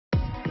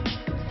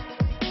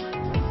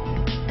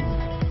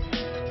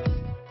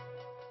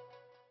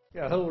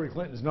Yeah, Hillary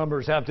Clinton's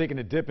numbers have taken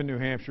a dip in New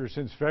Hampshire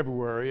since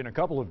February in a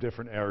couple of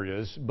different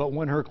areas. But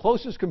when her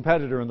closest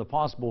competitor in the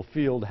possible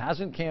field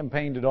hasn't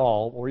campaigned at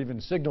all or even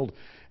signaled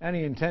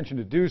any intention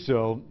to do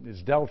so,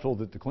 it's doubtful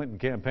that the Clinton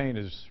campaign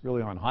is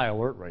really on high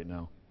alert right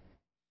now.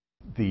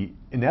 The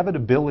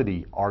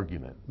inevitability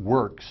argument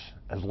works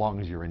as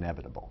long as you're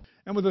inevitable.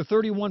 And with a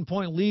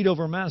 31-point lead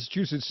over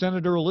Massachusetts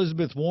Senator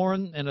Elizabeth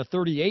Warren and a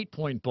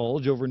 38-point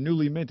bulge over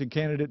newly minted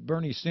candidate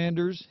Bernie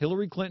Sanders,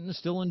 Hillary Clinton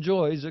still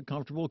enjoys a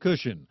comfortable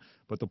cushion.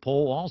 But the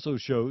poll also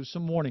shows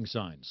some warning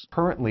signs.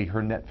 Currently,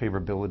 her net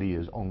favorability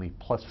is only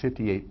plus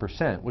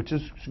 58%, which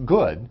is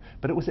good,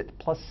 but it was at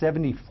plus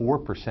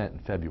 74% in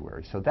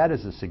February, so that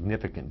is a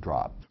significant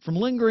drop. From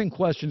lingering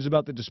questions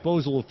about the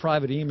disposal of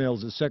private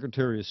emails as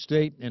Secretary of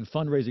State and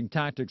fundraising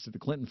tactics at the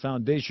Clinton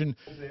Foundation,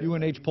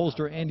 UNH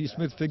pollster Andy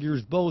Smith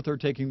figures both are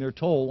taking their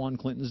toll on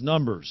Clinton's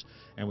numbers.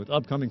 And with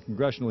upcoming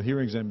congressional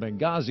hearings in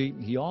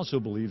Benghazi, he also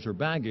believes her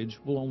baggage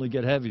will only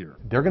get heavier.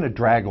 They're going to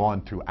drag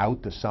on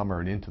throughout the summer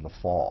and into the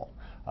fall.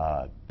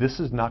 This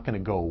is not going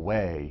to go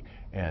away,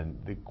 and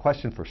the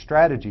question for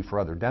strategy for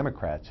other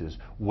Democrats is,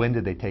 when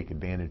do they take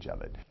advantage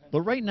of it?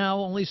 But right now,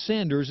 only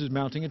Sanders is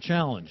mounting a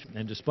challenge.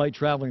 And despite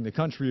traveling the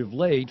country of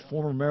late,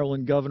 former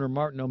Maryland Governor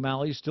Martin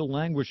O'Malley still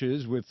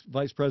languishes with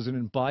Vice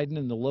President Biden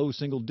in the low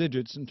single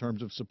digits in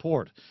terms of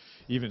support.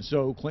 Even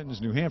so, Clinton's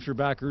New Hampshire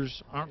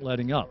backers aren't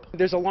letting up.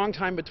 There's a long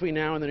time between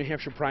now and the New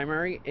Hampshire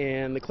primary,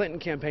 and the Clinton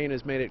campaign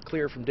has made it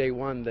clear from day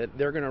one that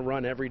they're going to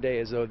run every day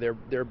as though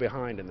they're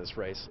behind in this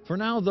race. For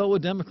now, though, a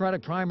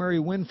Democratic primary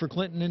win for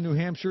Clinton in New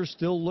Hampshire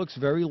still looks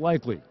very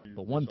likely.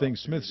 But one thing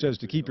Smith says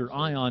to keep your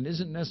eye on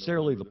isn't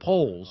necessarily the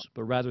polls,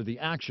 but rather the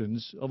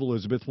actions of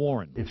Elizabeth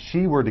Warren. If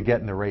she were to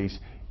get in the race,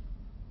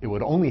 it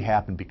would only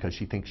happen because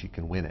she thinks she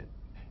can win it.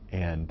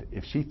 And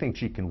if she thinks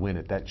she can win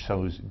it, that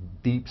shows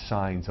deep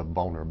signs of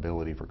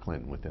vulnerability for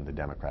Clinton within the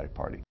Democratic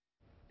Party.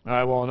 All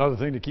right, well, another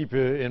thing to keep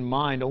in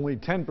mind, only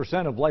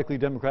 10% of likely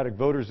Democratic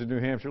voters in New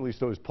Hampshire, at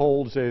least those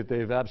polled, say that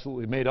they've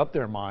absolutely made up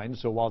their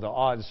minds. So while the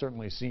odds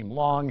certainly seem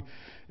long,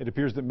 it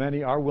appears that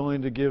many are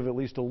willing to give at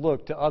least a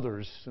look to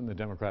others in the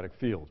Democratic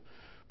field.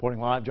 Reporting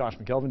live, Josh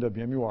McKelvin,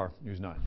 WMUR News 9.